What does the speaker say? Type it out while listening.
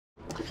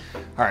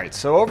All right,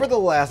 so over the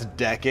last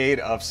decade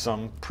of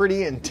some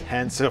pretty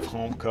intensive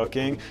home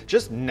cooking,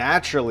 just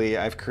naturally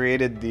I've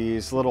created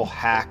these little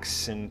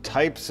hacks and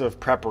types of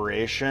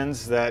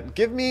preparations that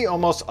give me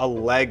almost a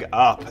leg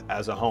up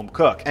as a home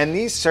cook. And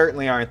these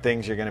certainly aren't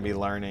things you're gonna be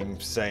learning,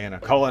 say, in a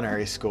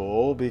culinary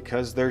school,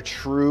 because they're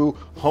true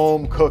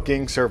home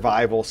cooking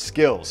survival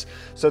skills.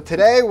 So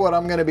today what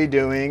I'm gonna be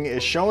doing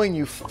is showing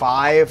you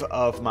 5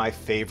 of my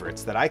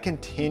favorites that I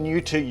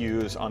continue to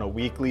use on a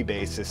weekly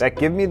basis that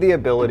give me the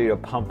ability to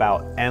pump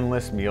out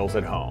endless meals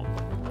at home.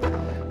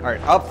 All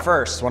right, up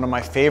first, one of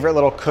my favorite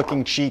little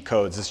cooking cheat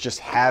codes is just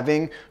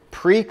having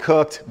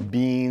pre-cooked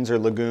beans or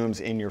legumes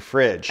in your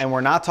fridge. And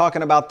we're not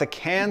talking about the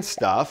canned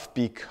stuff,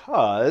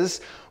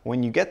 because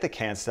when you get the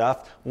canned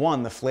stuff,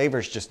 1, the flavor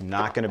is just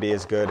not gonna be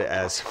as good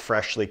as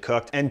freshly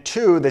cooked. And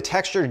 2, the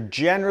texture is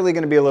generally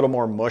gonna be a little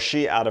more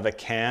mushy out of a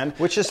can,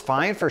 which is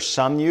fine for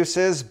some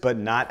uses, but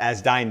not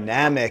as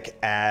dynamic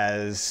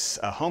as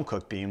a home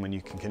cooked bean when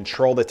you can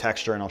control the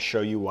texture, and I'll show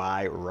you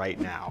why right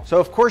now. So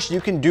of course you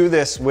can do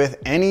this with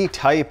any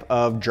type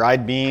of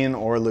dried bean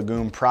or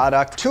legume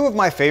product. 2 of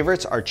my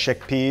favorites are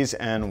chickpeas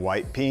and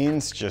white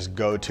beans, just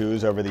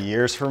go-tos over the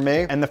years for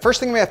me. And the first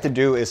thing we have to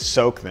do is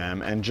soak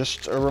them, and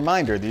just a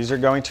reminder, these are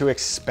going to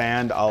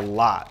expand a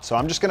lot. So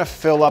I'm just gonna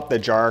fill up the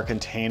jar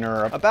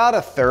container about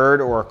 1/3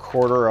 or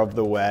 1/4 of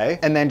the way,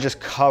 and then just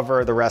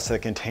cover the rest of the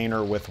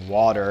container with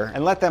water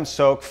and let them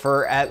soak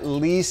for at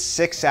least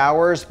 6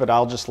 hours, but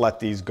I'll just let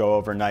these go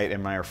overnight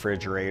in my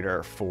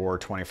refrigerator for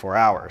 24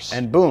 hours.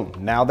 And boom,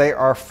 now they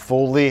are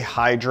fully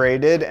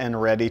hydrated and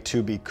ready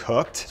to be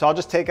cooked. So I'll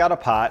just take out a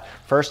pot.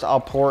 First, I'll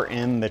pour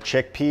in the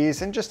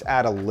chickpeas and just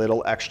add a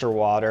little extra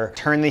water.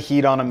 Turn the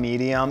heat on a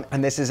medium.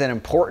 And this is an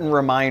important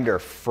reminder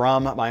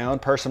from my own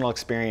personal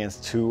experience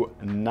to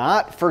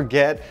not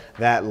forget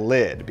that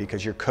lid,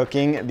 because you're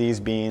cooking these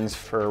beans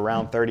for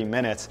around 30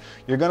 minutes.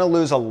 You're gonna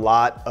lose a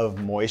lot of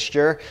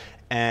moisture.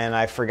 And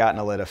I've forgotten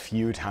a lid a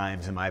few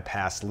times in my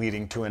past,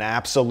 leading to an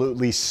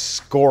absolutely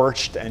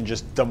scorched and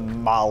just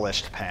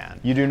demolished pan.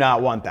 You do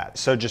not want that.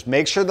 So just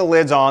make sure the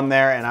lid's on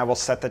there, and I will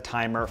set the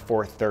timer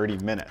for 30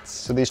 minutes.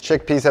 So these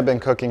chickpeas have been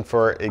cooking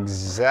for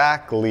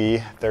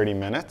exactly 30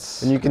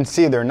 minutes. And you can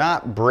see they're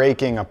not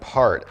breaking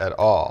apart at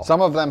all.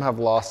 Some of them have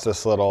lost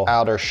this little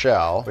outer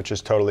shell, which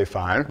is totally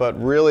fine.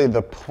 But really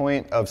the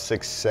point of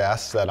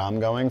success that I'm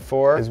going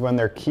for is when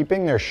they're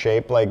keeping their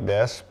shape like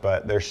this,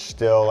 but they're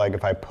still, like,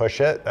 if I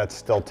push it,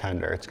 that's still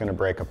tender. It's gonna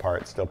break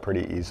apart still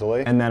pretty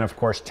easily. And then of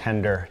course,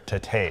 tender to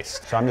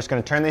taste. So I'm just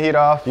gonna turn the heat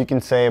off. You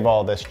can save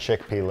all this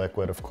chickpea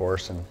liquid, of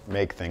course, and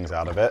make things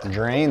out of it.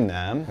 Drain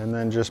them, and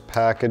then just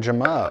package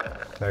them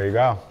up. There you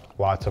go.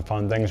 Lots of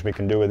fun things we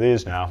can do with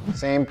these now.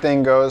 Same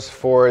thing goes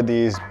for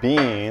these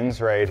beans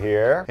right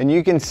here. And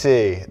you can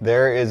see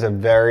there is a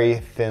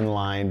very thin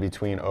line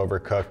between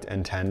overcooked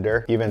and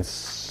tender. Even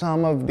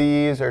some of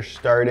these are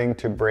starting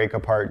to break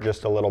apart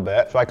just a little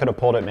bit. So I could have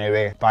pulled it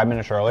maybe 5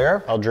 minutes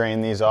earlier. I'll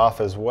drain these off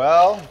as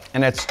well.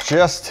 And it's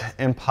just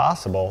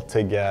impossible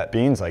to get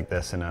beans like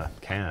this in a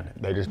can.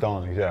 They just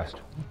don't exist.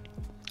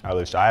 At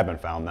least I haven't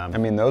found them. I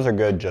mean, those are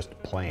good just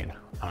plain,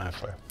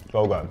 honestly.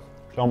 So good.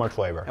 So much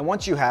flavor. And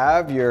once you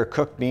have your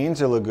cooked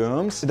beans or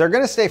legumes, they're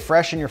gonna stay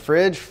fresh in your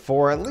fridge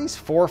for at least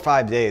 4 or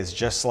 5 days,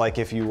 just like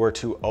if you were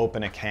to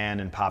open a can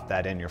and pop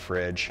that in your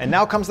fridge. And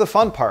now comes the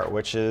fun part,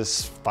 which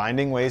is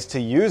finding ways to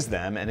use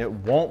them, and it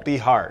won't be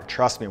hard.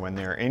 Trust me, when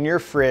they're in your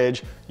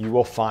fridge, you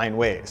will find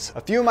ways.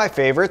 A few of my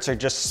favorites are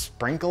just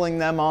sprinkling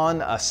them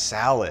on a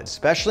salad,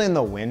 especially in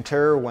the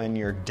winter when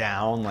you're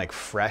down like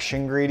fresh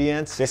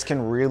ingredients. This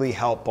can really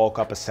help bulk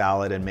up a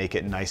salad and make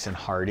it nice and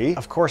hearty.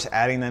 Of course,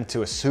 adding them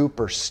to a soup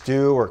or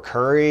stew or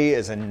curry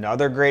is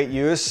another great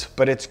use,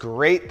 but it's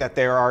great that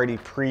they're already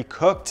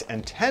pre-cooked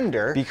and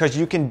tender, because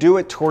you can do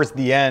it towards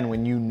the end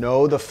when you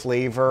know the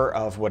flavor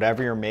of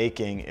whatever you're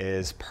making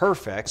is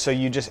perfect. So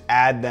you just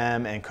add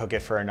them and cook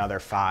it for another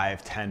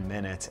 5-10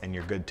 minutes and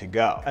you're good to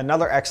go.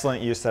 Another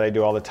excellent use that I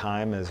do all the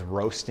time is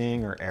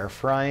roasting or air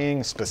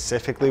frying,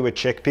 specifically with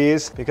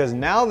chickpeas, because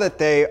now that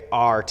they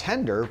are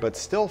tender but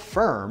still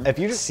firm, if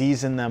you just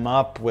season them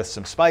up with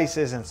some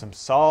spices and some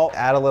salt,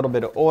 add a little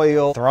bit of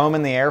oil, throw them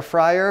in the air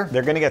fryer,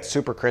 they're gonna get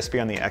super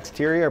crispy on the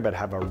exterior, but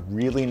have a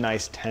really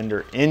nice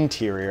tender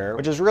interior,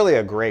 which is really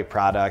a great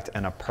product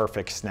and a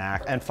perfect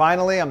snack. And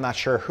finally, I'm not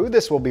sure who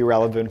this will be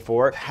relevant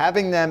for,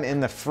 having them in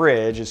the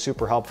fridge is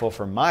super helpful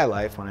for my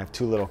life when I have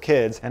 2 little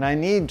kids, and I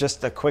need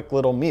just a quick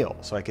little meal.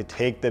 So I could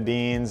take the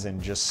beans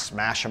and just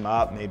smash them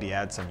up, maybe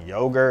add some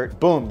yogurt.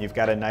 Boom, you've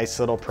got a nice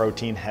little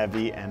protein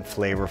heavy and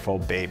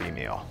flavorful baby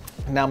meal.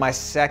 Now my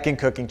second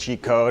cooking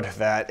cheat code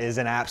that is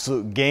an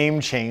absolute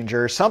game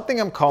changer, something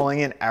I'm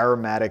calling an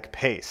aromatic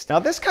paste. Now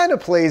this kind of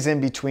plays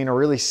in between a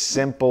really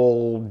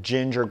simple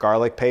ginger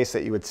garlic paste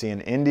that you would see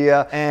in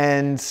India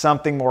and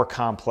something more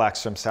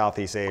complex from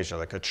Southeast Asia,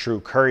 like a true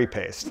curry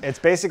paste. It's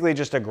basically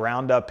just a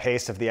ground up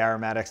paste of the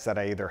aromatics that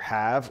I either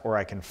have or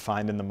I can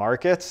find in the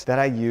markets that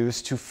I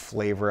use to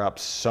flavor up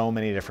so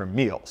many different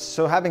meals.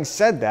 So having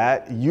said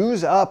that,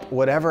 use up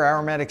whatever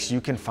aromatics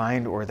you can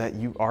find or that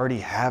you already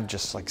have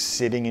just like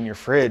sitting in your your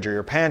fridge or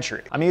your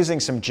pantry. I'm using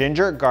some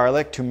ginger,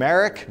 garlic,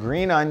 turmeric,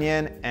 green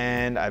onion,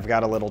 and I've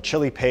got a little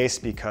chili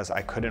paste because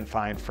I couldn't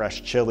find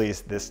fresh chilies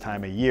this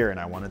time of year and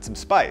I wanted some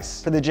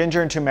spice. For the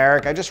ginger and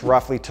turmeric, I just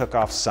roughly took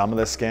off some of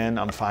the skin.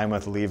 I'm fine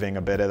with leaving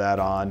a bit of that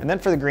on. And then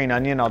for the green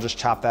onion, I'll just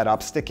chop that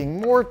up,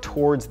 sticking more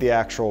towards the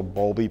actual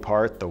bulby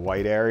part, the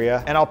white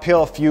area. And I'll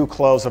peel a few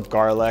cloves of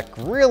garlic,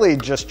 really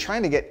just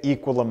trying to get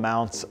equal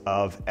amounts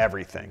of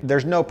everything.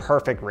 There's no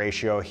perfect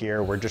ratio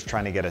here. We're just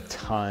trying to get a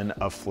ton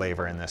of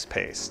flavor in this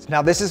paste.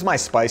 Now this is my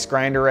spice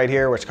grinder right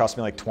here, which cost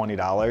me like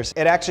 $20.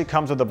 It actually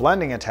comes with a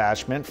blending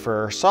attachment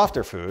for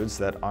softer foods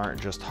that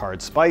aren't just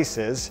hard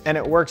spices. And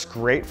it works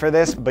great for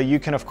this, but you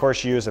can of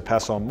course use a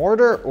pestle and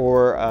mortar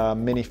or a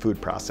mini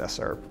food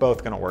processor.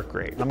 Both gonna work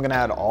great. I'm gonna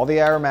add all the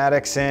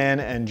aromatics in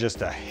and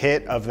just a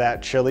hit of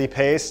that chili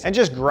paste and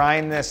just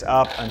grind this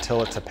up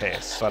until it's a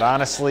paste. But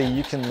honestly,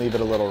 you can leave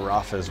it a little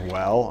rough as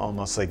well,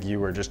 almost like you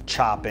were just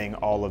chopping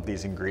all of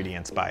these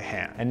ingredients by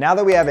hand. And now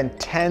that we have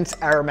intense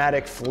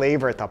aromatic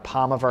flavor at the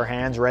palm of our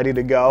hands ready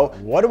to go,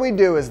 what do we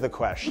do is the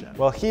question.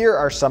 Well, here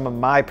are some of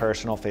my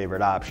personal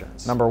favorite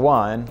options. Number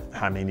one,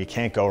 I mean, you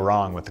can't go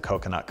wrong with the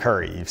coconut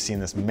curry. You've seen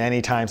this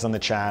many times on the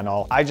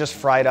channel. I just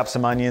fried up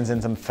some onions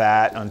in some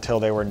fat until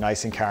they were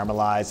nice and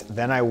caramelized.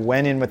 Then I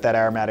went in with that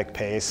aromatic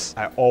paste.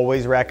 I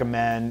always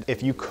recommend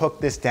if you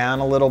cook this down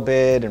a little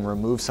bit and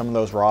remove some of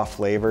those raw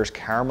flavors,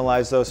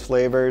 caramelize those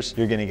flavors,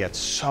 you're gonna get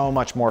so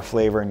much more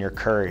flavor in your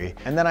curry.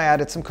 And then I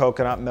added some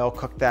coconut milk,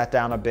 cooked that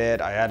down a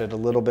bit. I added a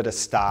little bit of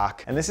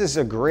stock. And this is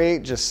a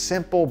great, just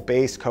simple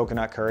base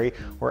coconut curry.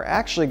 We're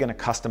actually gonna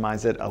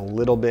customize it a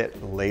little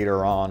bit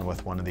later on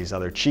with one of these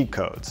other cheat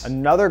codes.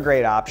 Another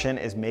great option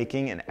is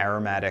making an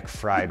aromatic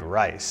fried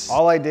rice.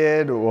 All I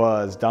did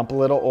was dump a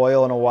little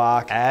oil in a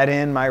wok, add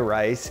in my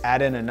rice,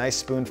 add in a nice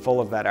spoonful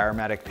of that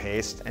aromatic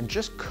paste, and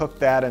just cook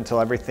that until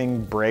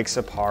everything breaks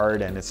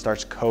apart and it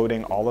starts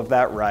coating all of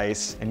that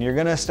rice. And you're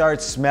gonna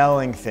start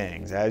smelling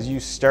things. As you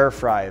stir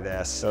fry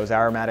this, those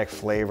aromatic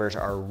flavors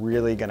are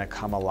really gonna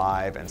come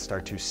alive and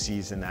start to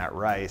season that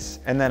rice.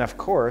 And then of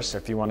course,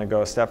 if you wanna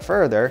go a step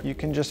further, you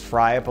can just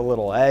fry up a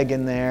little egg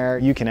in there.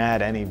 You can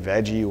add any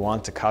veggie you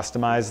want to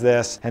customize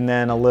this, and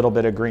then a little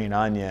bit of green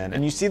onion.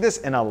 And you see this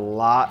in a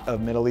lot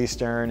of Middle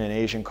Eastern and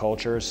Asian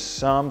cultures,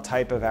 some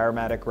type of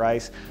aromatic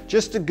rice,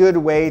 just a good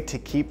way to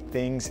keep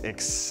things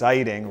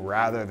exciting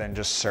rather than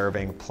just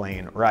serving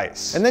plain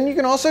rice. And then you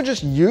can also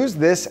just use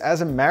this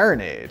as a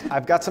marinade.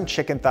 I've got some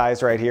chicken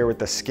thighs right here with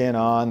the skin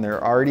on.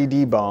 They're already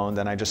deboned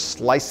and I just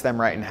slice them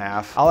right in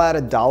half. I'll add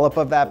a dollop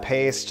of that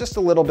paste, just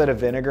a little bit of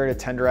vinegar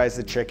to tenderize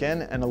the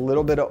chicken and a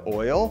little bit of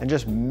oil, and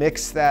just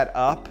mix that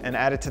up and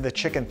add it to the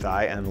chicken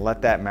thigh and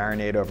let that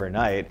marinate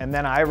overnight. And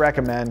then I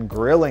recommend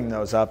grilling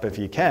those up if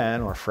you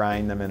can, or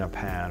frying them in a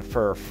pan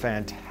for a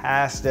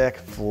fantastic,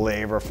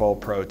 flavorful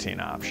protein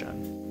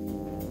option.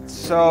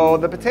 So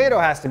the potato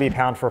has to be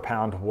pound for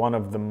pound one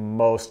of the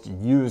most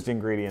used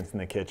ingredients in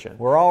the kitchen.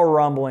 We're all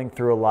rumbling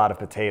through a lot of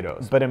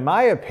potatoes, but in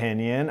my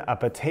opinion, a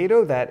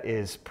potato that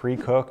is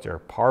pre-cooked or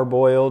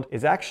parboiled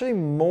is actually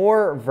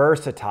more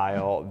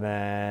versatile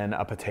than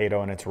a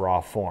potato in its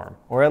raw form,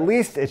 or at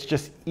least it's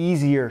just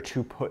easier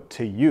to put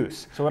to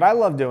use. So what I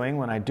love doing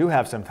when I do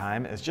have some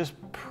time is just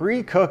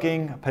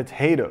pre-cooking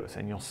potatoes,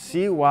 and you'll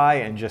see why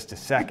in just a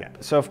second.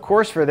 So of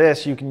course for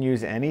this, you can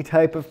use any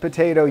type of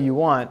potato you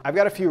want. I've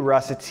got a few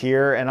russets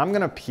here and I'm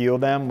gonna peel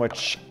them,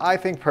 which I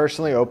think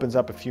personally opens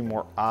up a few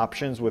more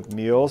options with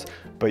meals,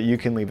 but you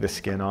can leave the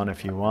skin on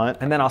if you want.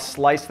 And then I'll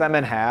slice them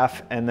in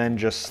half and then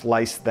just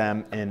slice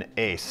them in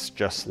eighths,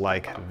 just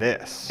like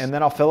this. And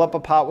then I'll fill up a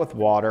pot with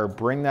water,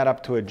 bring that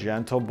up to a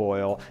gentle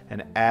boil,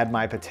 and add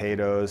my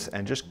potatoes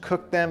and just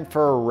cook them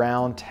for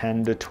around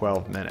 10 to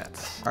 12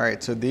 minutes. All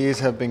right, so these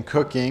have been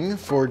cooking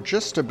for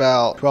just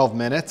about 12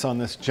 minutes on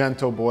this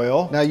gentle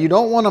boil. Now you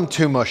don't want them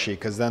too mushy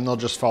because then they'll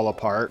just fall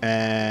apart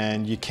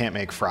and you can't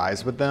make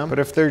fries with them. But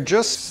if they're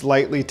just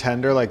slightly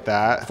tender like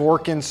that,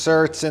 fork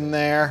inserts in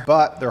there,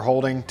 but they're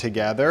holding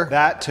together,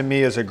 that to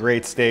me is a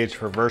great stage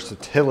for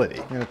versatility.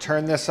 I'm gonna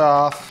turn this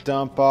off,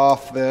 dump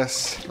off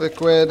this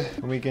liquid,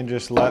 and we can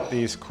just let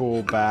these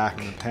cool back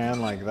in the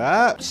pan like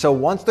that. So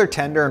once they're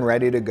tender and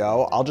ready to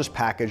go, I'll just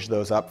package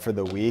those up for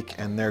the week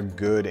and they're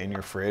good in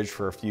your fridge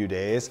for a few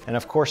days. And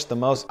of course, the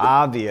most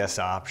obvious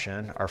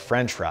option are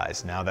French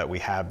fries now that we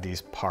have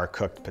these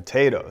par-cooked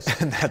potatoes.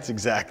 And that's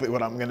exactly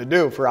what I'm gonna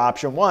do for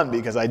option one,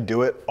 because I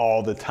do it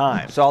all the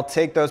time. So I'll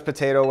take those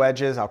potato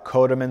wedges, I'll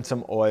coat them in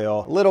some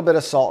oil, a little bit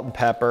of salt and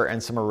pepper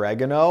and some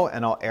oregano,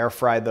 and I'll air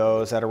fry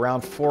those at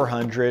around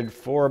 400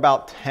 for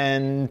about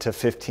 10 to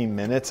 15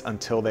 minutes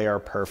until they are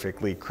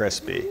perfectly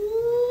crispy.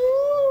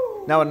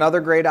 Now, another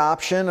great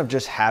option of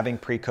just having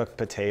pre-cooked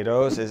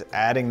potatoes is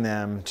adding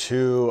them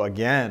to,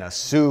 again, a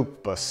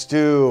soup, a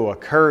stew, a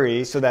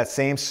curry. So that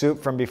same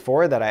soup from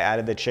before that I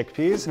added the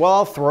chickpeas, well,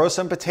 I'll throw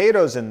some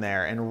potatoes in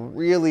there and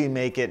really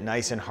make it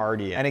nice and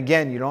hearty. And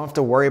again, you don't have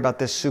to worry about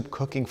this soup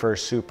cooking for a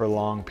super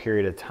long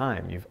period of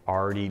time. You've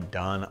already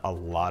done a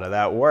lot of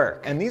that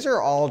work. And these are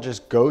all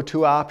just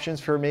go-to options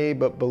for me,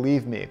 but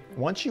believe me,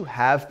 once you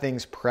have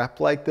things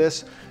prepped like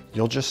this,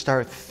 you'll just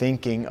start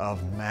thinking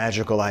of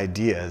magical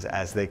ideas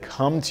as they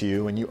come to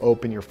you when you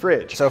open your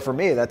fridge. So for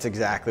me, that's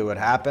exactly what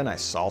happened. I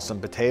saw some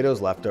potatoes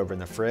left over in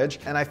the fridge,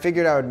 and I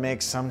figured I would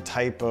make some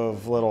type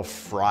of little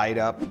fried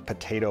up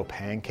potato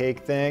pancake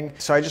thing.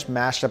 So I just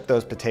mashed up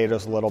those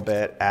potatoes a little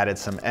bit, added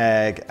some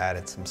egg,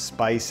 added some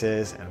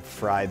spices, and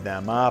fried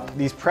them up.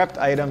 These prepped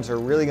items are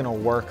really gonna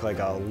work like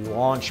a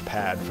launch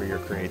pad for your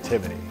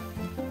creativity.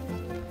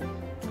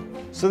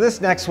 So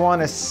this next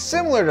one is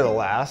similar to the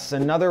last,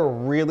 another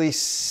really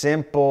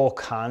simple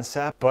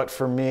concept, but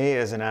for me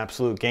is an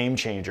absolute game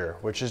changer,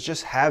 which is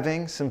just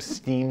having some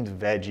steamed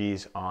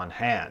veggies on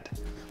hand.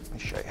 Let me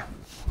show you.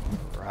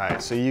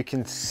 Right, so you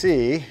can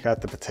see, got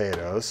the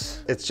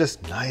potatoes. It's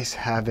just nice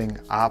having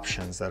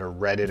options that are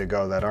ready to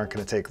go that aren't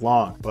gonna take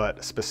long.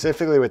 But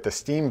specifically with the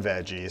steamed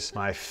veggies,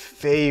 my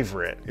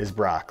favorite is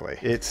broccoli.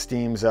 It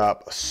steams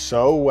up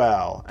so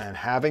well, and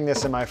having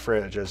this in my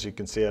fridge, as you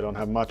can see, I don't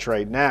have much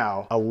right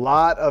now, a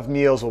lot of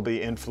meals will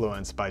be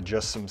influenced by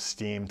just some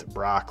steamed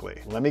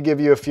broccoli. Let me give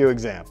you a few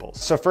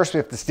examples. So first we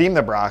have to steam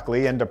the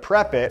broccoli, and to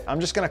prep it, I'm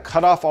just gonna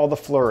cut off all the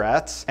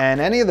florets,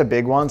 and any of the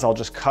big ones I'll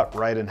just cut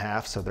right in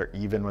half so they're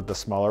even with the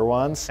smaller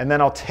ones. And then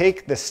I'll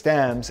take the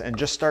stems and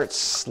just start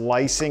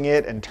slicing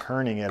it and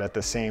turning it at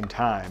the same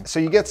time. So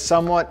you get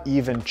somewhat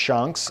even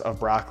chunks of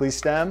broccoli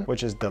stem,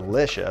 which is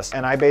delicious.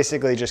 And I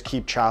basically just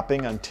keep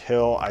chopping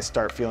until I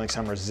start feeling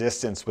some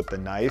resistance with the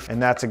knife.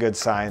 And that's a good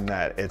sign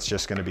that it's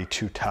just gonna be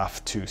too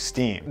tough to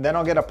steam. Then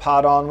I'll get a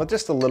pot on with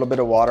just a little bit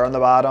of water on the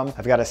bottom.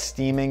 I've got a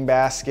steaming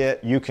basket.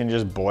 You can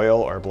just boil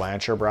or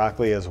blanch your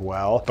broccoli as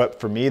well. But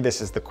for me,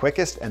 this is the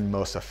quickest and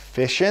most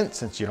efficient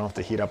since you don't have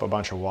to heat up a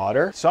bunch of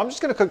water. So I'm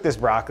just gonna cook this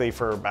broccoli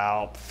for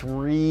about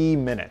 3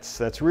 minutes.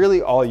 That's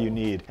really all you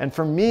need. And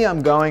for me,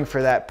 I'm going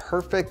for that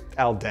perfect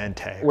al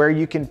dente, where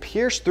you can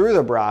pierce through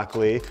the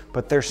broccoli,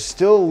 but there's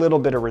still a little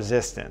bit of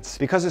resistance.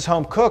 Because as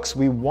home cooks,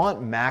 we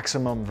want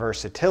maximum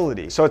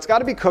versatility. So it's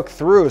gotta be cooked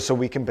through so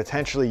we can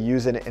potentially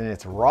use it in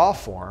its raw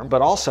form,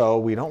 but also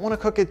we don't wanna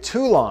cook it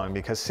too long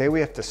because say we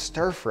have to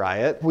stir fry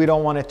it, we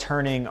don't want it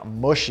turning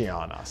mushy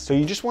on us. So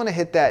you just wanna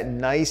hit that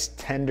nice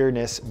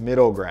tenderness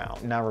middle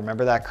ground. Now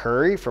remember that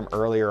curry from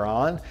earlier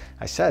on?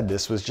 I said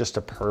this was just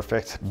a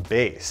perfect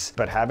base,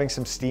 but having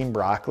some steamed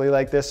broccoli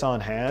like this on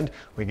hand,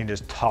 we can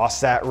just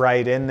toss that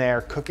right in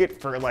there, cook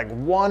it for like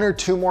 1 or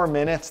 2 more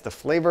minutes. The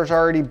flavor's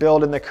already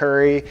built in the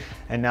curry,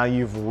 and now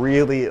you've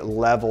really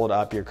leveled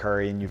up your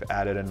curry and you've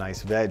added a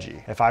nice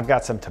veggie. If I've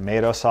got some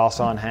tomato sauce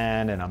on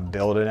hand and I'm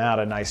building out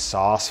a nice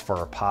sauce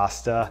for a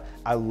pasta,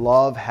 I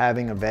love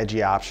having a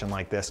veggie option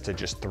like this to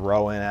just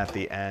throw in at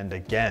the end,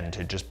 again,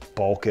 to just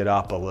bulk it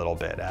up a little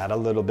bit, add a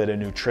little bit of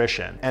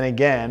nutrition. And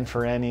again,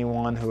 for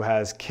anyone who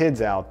has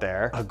kids out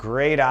there, a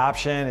great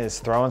option is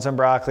throwing some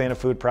broccoli in a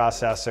food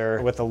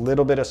processor with a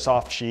little bit of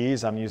soft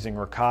cheese. I'm using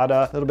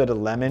ricotta, a little bit of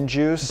lemon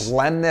juice.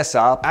 Blend this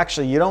up.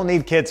 Actually, you don't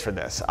need kids for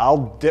this.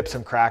 I'll dip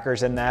some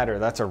crackers in that, or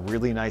that's a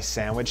really nice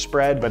sandwich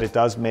spread, but it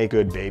does make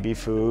good baby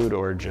food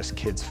or just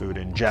kids food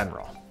in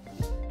general.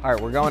 All right,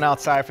 we're going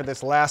outside for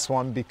this last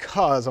one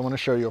because I want to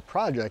show you a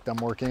project I'm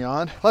working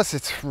on. Plus,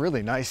 it's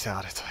really nice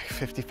out. It's like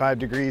 55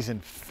 degrees in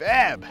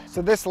Feb.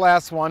 So this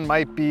last one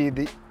might be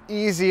the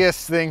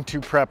easiest thing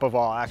to prep of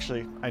all.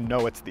 Actually, I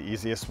know it's the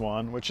easiest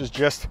one, which is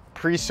just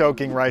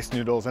pre-soaking rice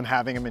noodles and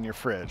having them in your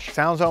fridge.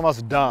 Sounds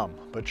almost dumb,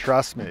 but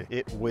trust me,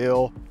 it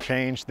will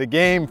change the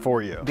game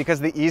for you. Because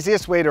the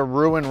easiest way to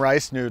ruin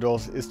rice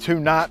noodles is to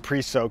not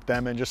pre-soak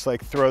them and just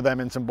like throw them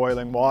in some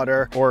boiling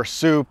water or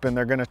soup and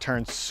they're gonna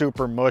turn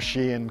super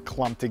mushy and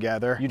clump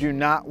together. You do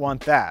not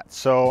want that.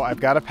 So I've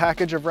got a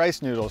package of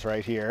rice noodles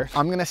right here.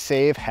 I'm gonna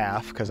save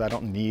half because I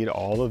don't need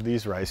all of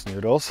these rice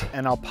noodles,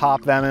 and I'll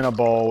pop them in a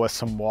bowl with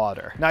some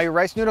water. Now your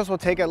rice noodles will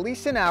take at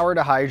least an hour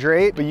to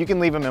hydrate, but you can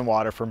leave them in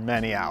water for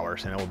many hours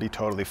and it will be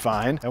totally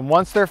fine. And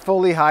once they're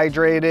fully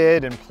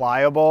hydrated and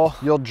pliable,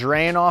 you'll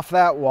drain off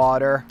that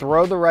water,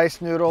 throw the rice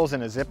noodles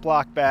in a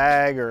Ziploc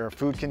bag or a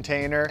food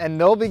container, and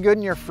they'll be good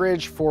in your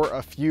fridge for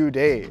a few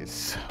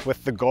days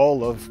with the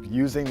goal of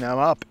using them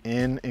up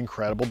in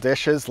incredible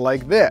dishes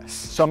like this.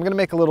 So I'm gonna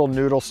make a little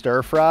noodle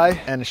stir fry,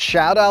 and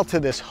shout out to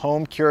this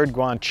home cured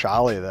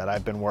guanciale that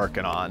I've been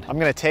working on. I'm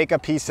gonna take a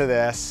piece of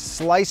this,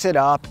 slice it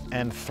up,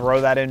 and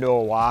throw that into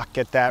a wok,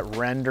 get that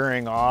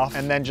rendering off,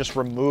 and then just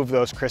remove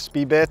those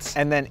crispy bits.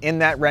 And then in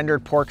that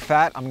rendered pork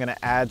fat, I'm gonna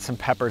add some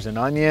peppers and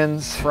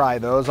onions, fry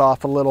those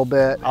off a little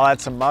bit. I'll add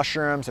some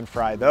mushrooms and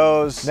fry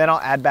those. Then I'll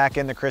add back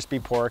in the crispy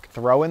pork,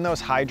 throw in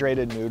those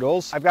hydrated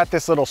noodles. I've got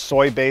this little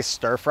soy-based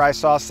stir-fry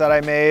sauce that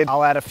I made.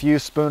 I'll add a few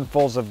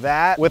spoonfuls of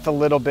that with a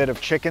little bit of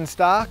chicken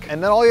stock.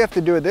 And then all you have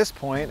to do at this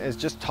point is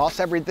just toss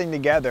everything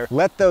together.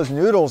 Let those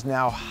noodles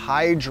now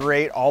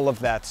hydrate all of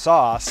that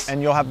sauce,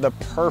 and you'll have the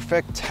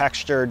perfect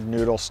textured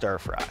noodle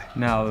stir-fry.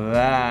 Now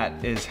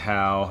that is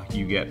how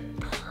you get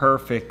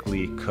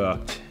perfectly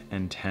cooked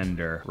and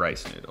tender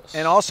rice noodles.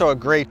 And also a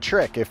great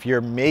trick, if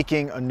you're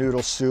making a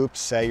noodle soup,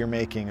 say you're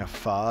making a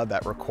pho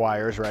that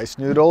requires rice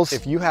noodles,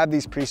 if you have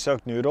these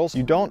pre-soaked noodles,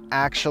 you don't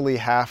actually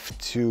have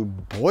to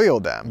boil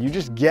them. You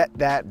just get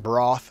that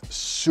broth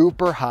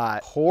super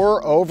hot,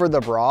 pour over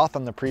the broth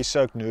on the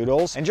pre-soaked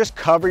noodles, and just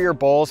cover your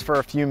bowls for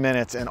a few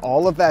minutes, and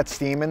all of that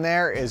steam in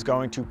there is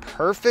going to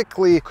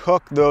perfectly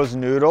cook those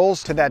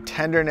noodles to that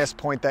tenderness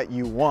point that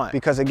you want.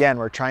 Because again,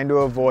 we're trying to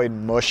avoid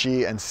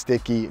mushy and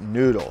sticky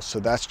noodles. So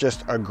that's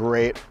just a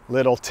great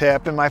little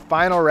tip and my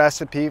final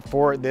recipe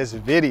for this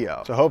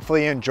video. So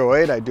hopefully you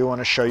enjoyed. I do want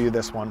to show you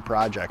this one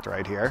project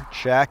right here.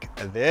 Check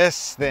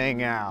this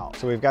thing out.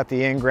 So we've got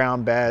the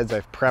in-ground beds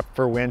I've prepped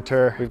for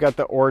winter. We've got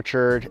the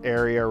orchard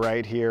area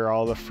right here,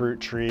 all the fruit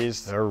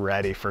trees. They're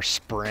ready for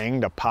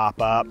spring to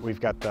pop up.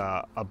 We've got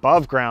the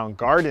above ground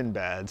garden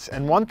beds.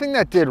 And one thing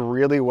that did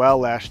really well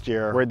last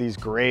year were these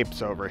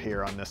grapes over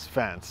here on this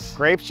fence.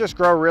 Grapes just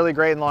grow really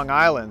great in Long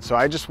Island. So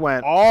I just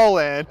went all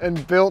in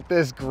and built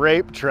this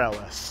grape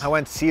trellis. I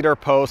went cedar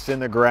posts in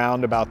the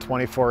ground about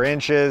 24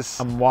 inches.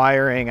 I'm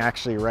wiring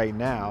actually right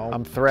now.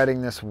 I'm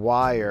threading this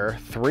wire,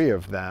 3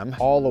 of them,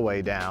 all the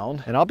way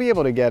down. And I'll be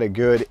able to get a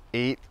good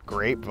 8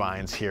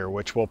 grapevines here,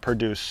 which will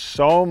produce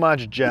so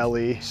much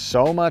jelly,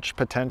 so much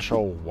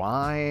potential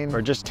wine,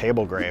 or just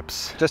table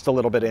grapes. Just a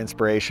little bit of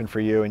inspiration for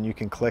you, and you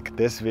can click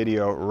this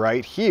video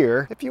right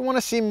here if you want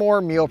to see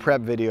more meal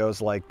prep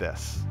videos like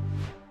this.